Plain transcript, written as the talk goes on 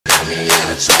Hello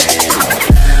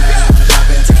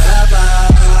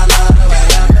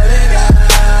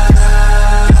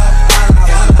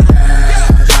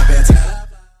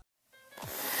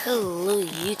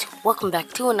YouTube, welcome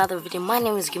back to another video. My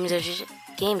name is Games or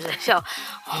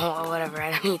whatever. I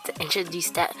don't need to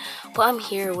introduce that, but I'm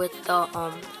here with the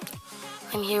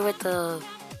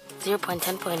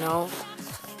 0.10.0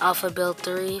 alpha build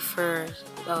 3 for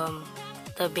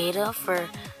the beta for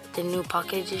the new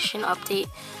Pocket Edition update,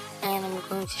 and I'm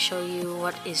going to show you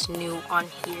what is new on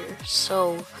here.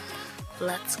 So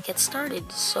let's get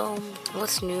started. So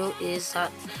what's new is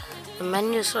that the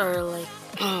menus are like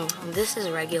this is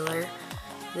regular,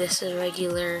 this is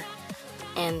regular,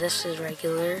 and this is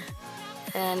regular,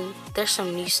 and there's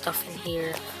some new stuff in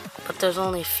here, but there's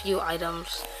only a few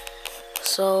items.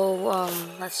 So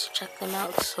let's check them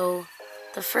out. So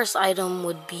the first item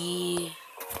would be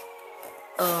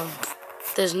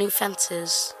there's new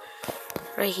fences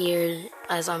right here.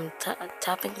 As I'm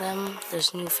tapping them,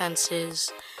 there's new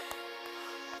fences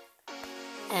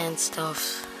and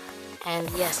stuff, and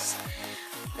yes.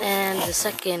 And the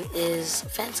second is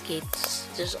fence gates.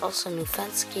 There's also new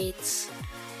fence gates,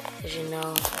 as you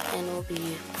know, and we'll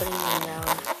be putting them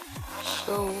down.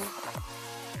 So,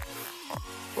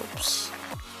 whoops.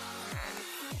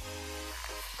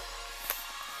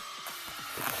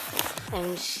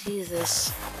 And you see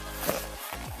this,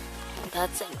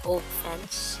 that's an oak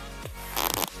fence.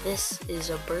 This is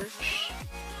a birch.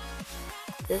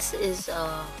 This is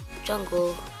a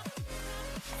jungle,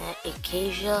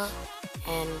 acacia,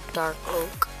 and dark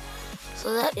oak.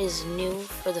 So that is new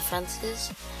for the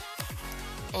fences,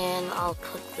 and I'll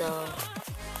put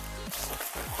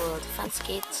for the fence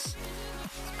gates.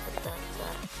 Let's put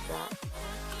that.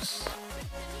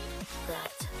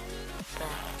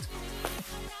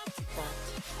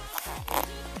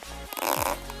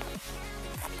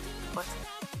 What?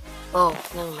 Oh,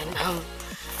 never mind.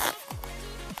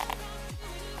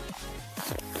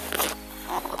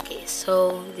 Okay,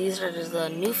 so these are just the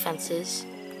new fence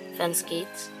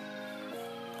gates.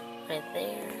 Right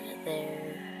there.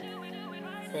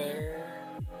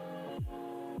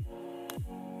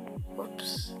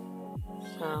 Whoops.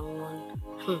 Wrong one.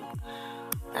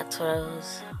 That's what I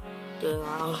was doing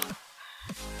wrong.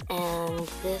 And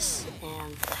this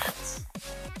and that.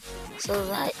 So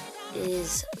that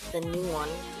is the new one.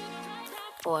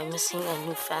 Oh, I'm missing a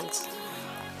new fence.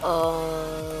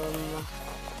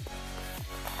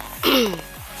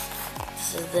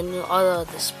 This is the new,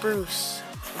 the spruce.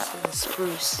 This is the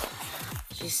spruce.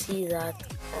 You see that?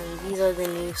 And these are the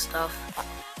new stuff.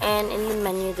 And in the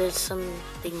menu, there's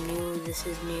something new. This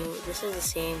is new. This is the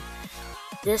same.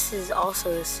 This is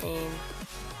also the same.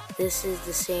 This is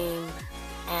the same.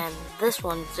 And this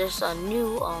one, there's a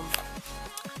new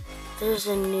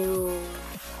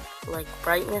like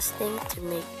brightness thing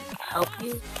to help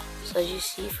you. So as you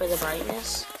see for the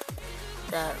brightness,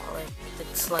 that like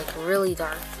it's like really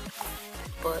dark,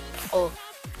 but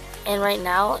and right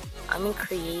now I'm in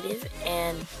creative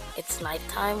and it's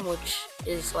nighttime, which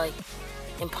is like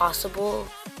impossible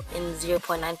in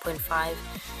 0.9.5.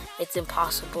 it's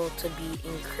impossible to be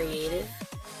in creative,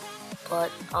 but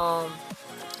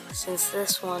since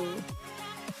it's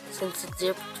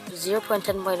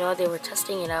 0.10.0 they were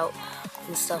testing it out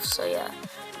and stuff. So yeah,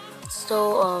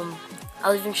 so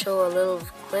I'll even show a little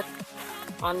clip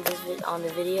on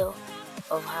the video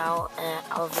of how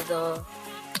of the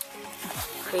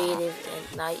creative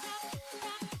at night.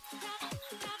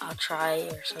 I'll try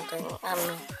or something, I don't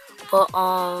know. But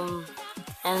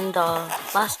and the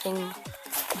last thing,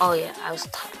 oh yeah, I was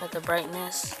talking about the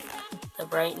brightness.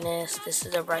 This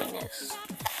is the brightness,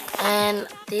 and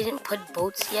they didn't put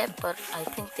boats yet, but I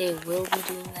think they will be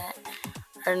doing that.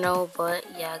 I don't know, but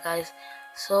yeah, guys.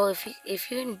 So if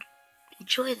you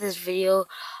enjoyed this video,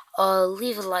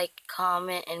 leave a like,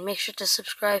 comment, and make sure to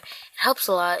subscribe. It helps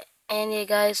a lot. And yeah,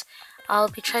 guys, I'll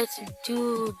be trying to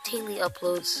do daily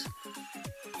uploads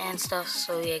and stuff.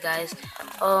 So yeah, guys,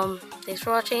 thanks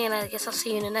for watching, and I guess I'll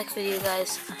see you in the next video,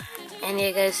 guys. And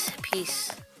yeah, guys, peace.